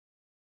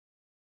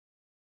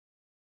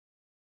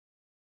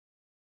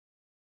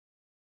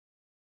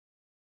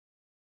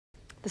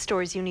The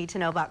stories you need to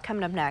know about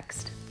coming up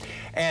next.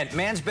 And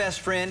man's best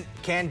friend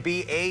can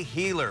be a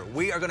healer.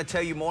 We are going to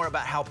tell you more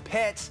about how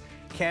pets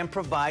can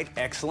provide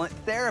excellent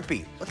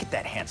therapy. Look at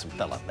that handsome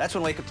fellow. That's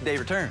when Wake Up Today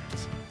returns.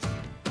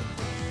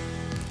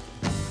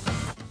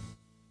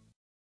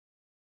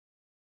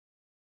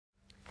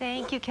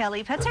 Thank you,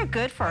 Kelly. Pets are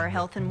good for our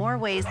health in more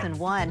ways than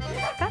one.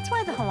 That's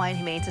why the Hawaiian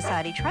Humane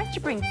Society tries to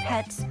bring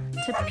pets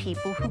to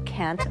people who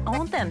can't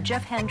own them.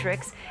 Jeff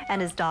Hendricks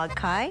and his dog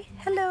Kai,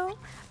 hello,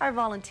 are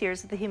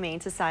volunteers at the Humane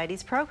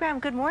Society's program.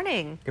 Good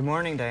morning. Good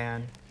morning,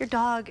 Diane. Your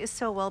dog is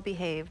so well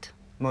behaved.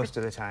 Most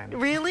of the time.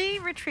 Really?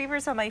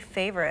 Retrievers are my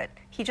favorite.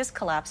 He just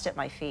collapsed at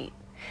my feet.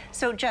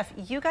 So, Jeff,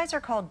 you guys are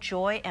called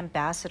Joy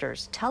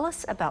Ambassadors. Tell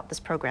us about this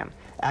program.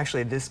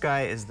 Actually, this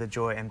guy is the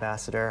Joy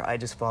Ambassador. I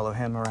just follow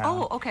him around.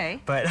 Oh,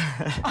 okay. But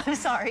I'm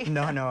sorry.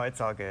 No,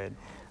 it's all good.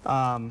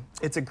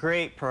 It's a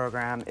great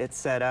program. It's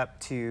set up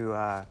to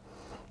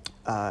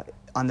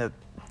on the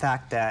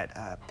fact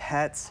that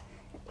pets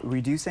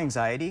reduce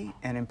anxiety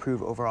and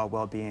improve overall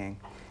well-being.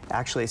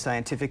 Actually,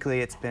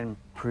 scientifically, it's been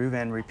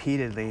proven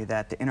repeatedly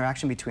that the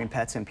interaction between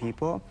pets and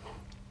people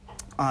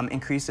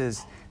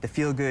increases the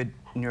feel-good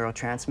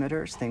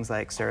neurotransmitters, things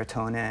like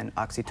serotonin,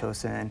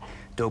 oxytocin,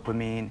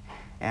 dopamine,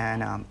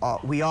 and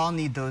we all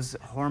need those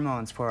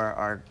hormones for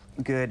our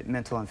good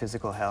mental and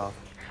physical health.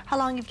 How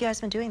long have you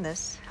guys been doing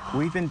this?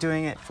 We've been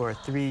doing it for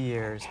 3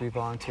 years. We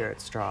volunteer at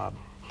Straub.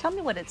 Tell me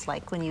what it's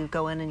like when you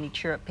go in and you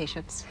cheer up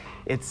patients.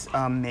 It's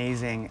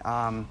amazing.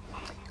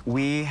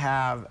 We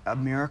have a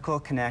miracle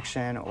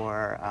connection,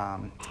 or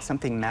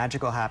something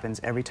magical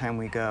happens every time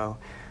we go.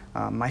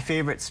 My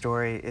favorite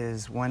story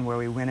is one where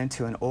we went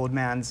into an old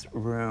man's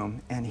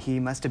room, and he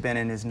must have been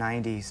in his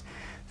 90s,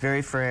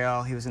 very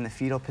frail. He was in the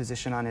fetal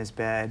position on his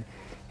bed.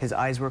 His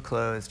eyes were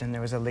closed, and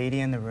there was a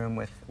lady in the room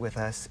with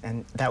us,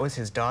 and that was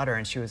his daughter,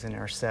 and she was in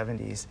her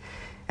 70s.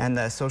 And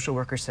the social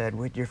worker said,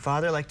 "Would your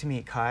father like to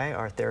meet Kai,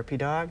 our therapy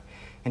dog?"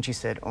 And she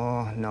said,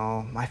 "Oh,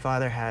 no, my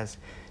father has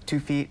 2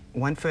 feet,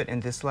 1 foot in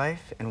this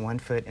life and 1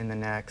 foot in the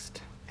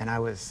next." And I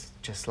was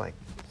just like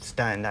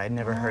stunned. I'd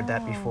never heard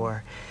that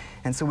before.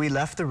 And so we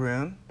left the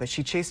room, but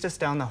she chased us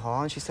down the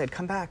hall and she said,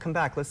 come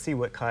back, let's see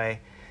what Kai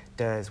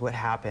does, what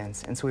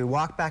happens. And so we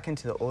walked back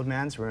into the old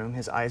man's room.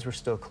 His eyes were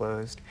still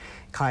closed.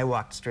 Kai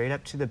walked straight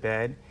up to the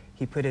bed.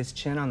 He put his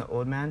chin on the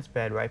old man's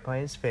bed right by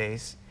his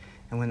face.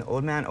 And when the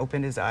old man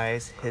opened his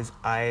eyes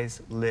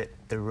lit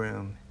the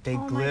room. They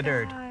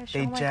glittered.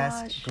 They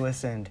just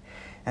glistened.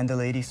 And the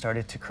lady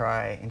started to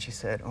cry, and she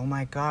said, "Oh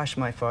my gosh,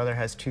 my father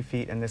has 2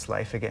 feet in this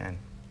life again."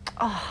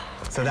 Oh,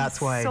 so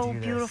that's why I do this. So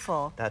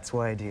beautiful. That's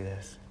why I do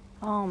this.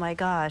 Oh my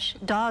gosh.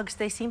 Dogs,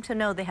 they seem to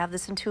know, they have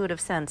this intuitive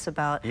sense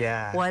about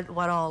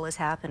what all is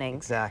happening.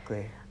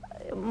 Exactly.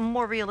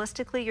 More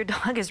realistically, your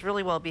dog is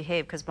really well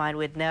behaved, because mine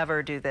would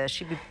never do this.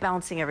 She'd be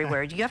bouncing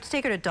everywhere. Do you have to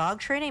take her to dog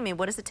training? I mean,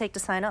 what does it take to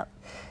sign up?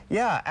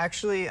 Yeah,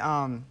 actually,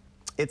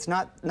 it's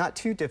not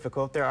too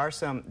difficult. There are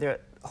some,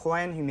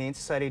 Hawaiian Humane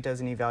Society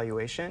does an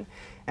evaluation,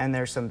 and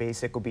there's some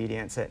basic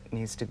obedience that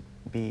needs to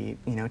be,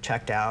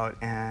 checked out,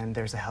 and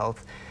there's a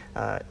health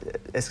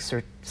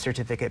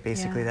certificate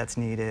basically that's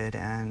needed,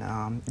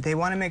 and they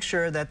want to make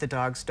sure that the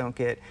dogs don't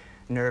get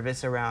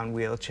nervous around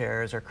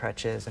wheelchairs or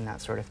crutches and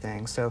that sort of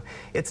thing. So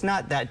it's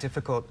not that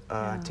difficult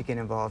to get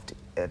involved.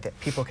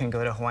 People can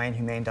go to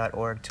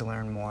hawaiianhumane.org to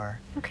learn more.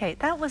 Okay,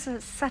 that was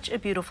such a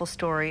beautiful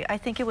story. I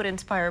think it would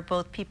inspire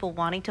both people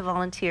wanting to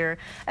volunteer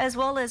as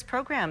well as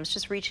programs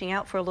just reaching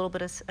out for a little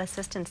bit of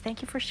assistance.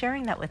 Thank you for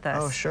sharing that with us.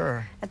 Oh,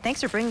 sure. And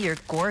thanks for bringing your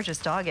gorgeous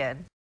dog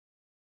in.